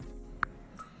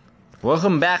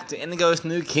Welcome back to Indigo's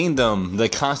New Kingdom, the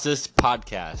Conscious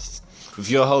Podcast,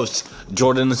 with your host,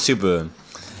 Jordan Super.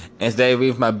 And today I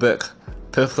read my book,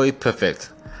 Perfectly Perfect,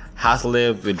 How to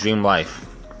Live Your Dream Life.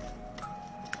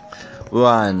 We're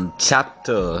on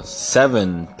chapter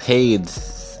 7, page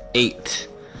 8.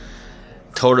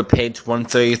 Total page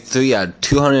 133 out of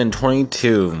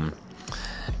 222.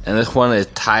 And this one is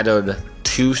titled,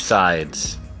 Two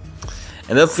Sides.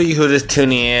 And those of you who are just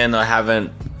tuning in or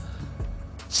haven't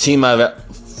seen my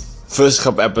first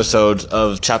couple episodes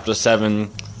of chapter 7,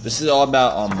 this is all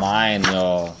about our mind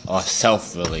or our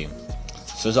self, really.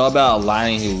 So it's all about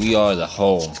aligning who we are as a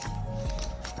whole.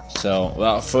 So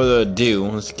without further ado,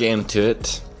 let's get into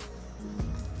it.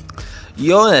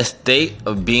 You're in a state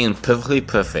of being perfectly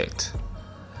perfect.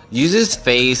 Use this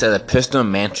phase as a personal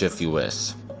mantra if you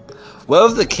wish.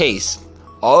 Whatever the case,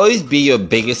 always be your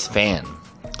biggest fan.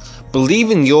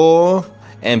 Believe in your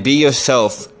and be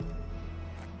yourself,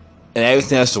 and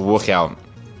everything has to work out.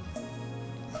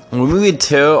 When we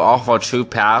veer off our true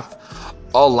path,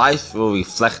 our life will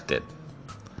reflect it.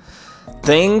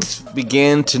 Things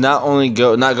begin to not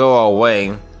go our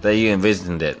way that you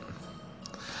envisioned it.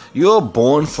 You are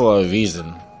born for a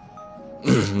reason.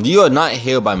 You are not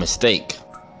here by mistake.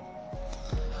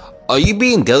 Are you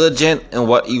being diligent in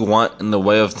what you want in the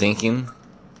way of thinking?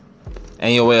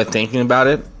 And your way of thinking about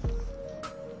it?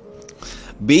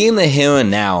 Be in the here and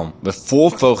now with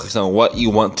full focus on what you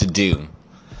want to do.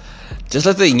 Just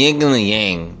like the yin and the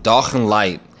yang, dark and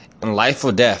light, and life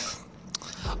or death.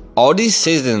 All these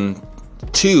seasons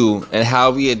too, and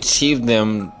how we achieve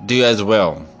them do as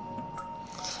well.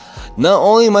 Not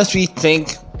only must we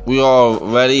think we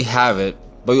already have it,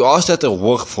 but we also have to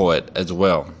work for it as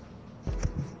well.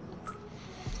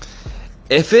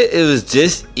 If it was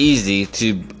just easy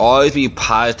to always be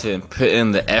positive and put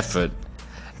in the effort,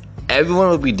 everyone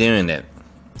would be doing it.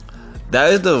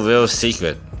 That is the real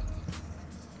secret.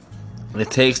 It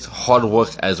takes hard work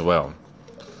as well.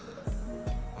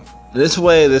 This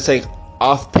way, let's take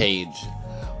off page.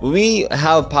 When we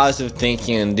have positive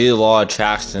thinking and do the law of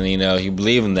attraction, you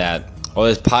believe in that, or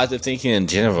there's positive thinking in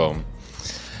general.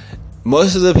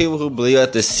 Most of the people who believe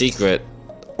that the secret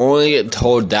only get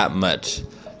told that much.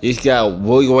 You just gotta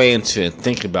work your way into it and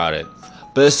think about it.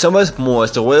 But there's so much more.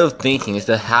 It's the way of thinking, it's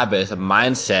the habit, it's a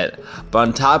mindset. But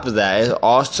on top of that, it's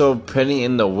also putting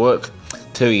in the work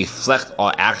to reflect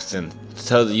our actions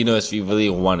so that if you really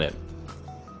want it.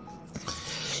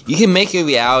 You can make your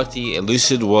reality a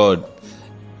lucid world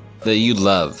that you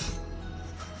love.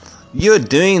 You're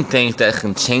doing things that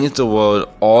can change the world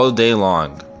all day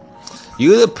long.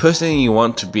 You're the person you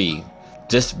want to be,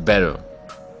 just better.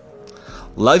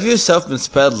 Love yourself and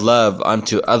spread love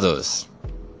onto others.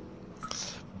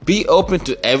 Be open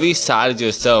to every side of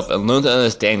yourself and learn to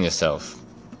understand yourself.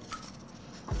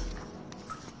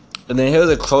 And then here's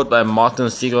a quote by Martin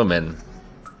Seligman.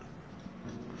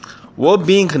 World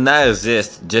being cannot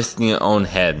exist just in your own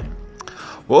head.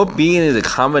 World being is a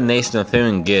combination of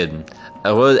feeling good,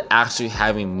 as well as actually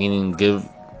having meaning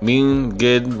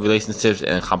good relationships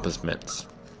and accomplishments.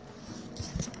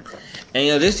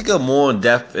 And just to go more in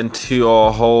depth into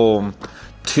our whole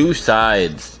two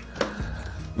sides,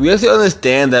 we have to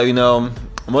understand that,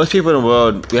 most people in the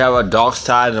world, we have our dark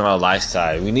side and our light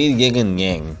side. We need yin and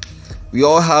yang. We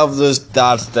all have those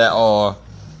thoughts that are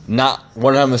not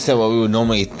 100% what we would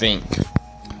normally think,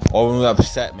 or when we're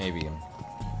upset maybe.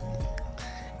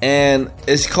 And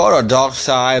it's called our dark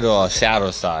side or our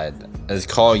shadow side, as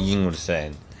Carl Jung would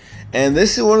say. And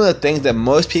this is one of the things that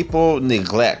most people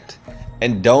neglect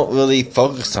and don't really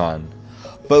focus on.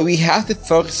 But we have to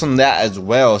focus on that as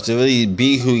well to really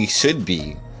be who we should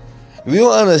be. If we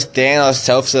don't understand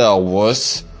ourselves at our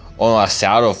worst, or our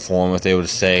shadow form, if they would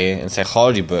say, in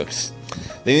psychology books,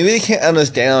 then we really can't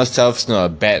understand ourselves in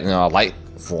our light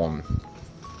form.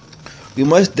 We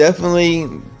must definitely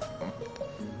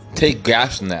take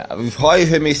grasp on that. You've probably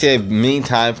heard me say many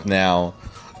times now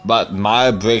about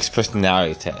Myers-Briggs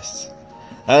personality test.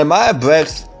 Now, the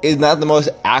Myers-Briggs is not the most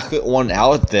accurate one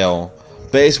out there,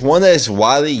 but it's one that is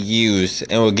widely used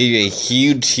and will give you a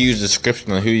huge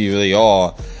description of who you really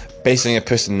are based on your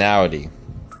personality.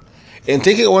 And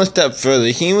take it one step further,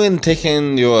 you can even take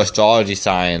in your astrology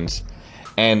signs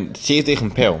and see if they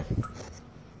compare.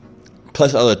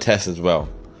 Plus other tests as well.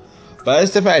 But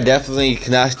it's something I definitely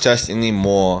cannot stress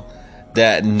anymore,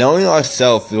 that knowing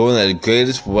ourselves is one of the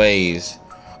greatest ways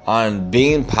on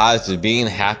being positive, being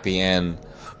happy, and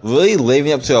really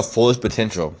living up to our fullest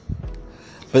potential.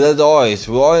 But as always,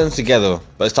 we're all in this together,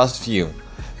 but it starts with you.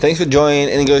 Thanks for joining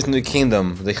Indigo's New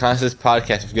Kingdom, the Conscious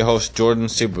Podcast with your host, Jordan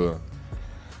Super.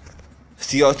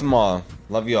 See y'all tomorrow.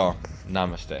 Love y'all.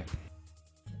 Namaste.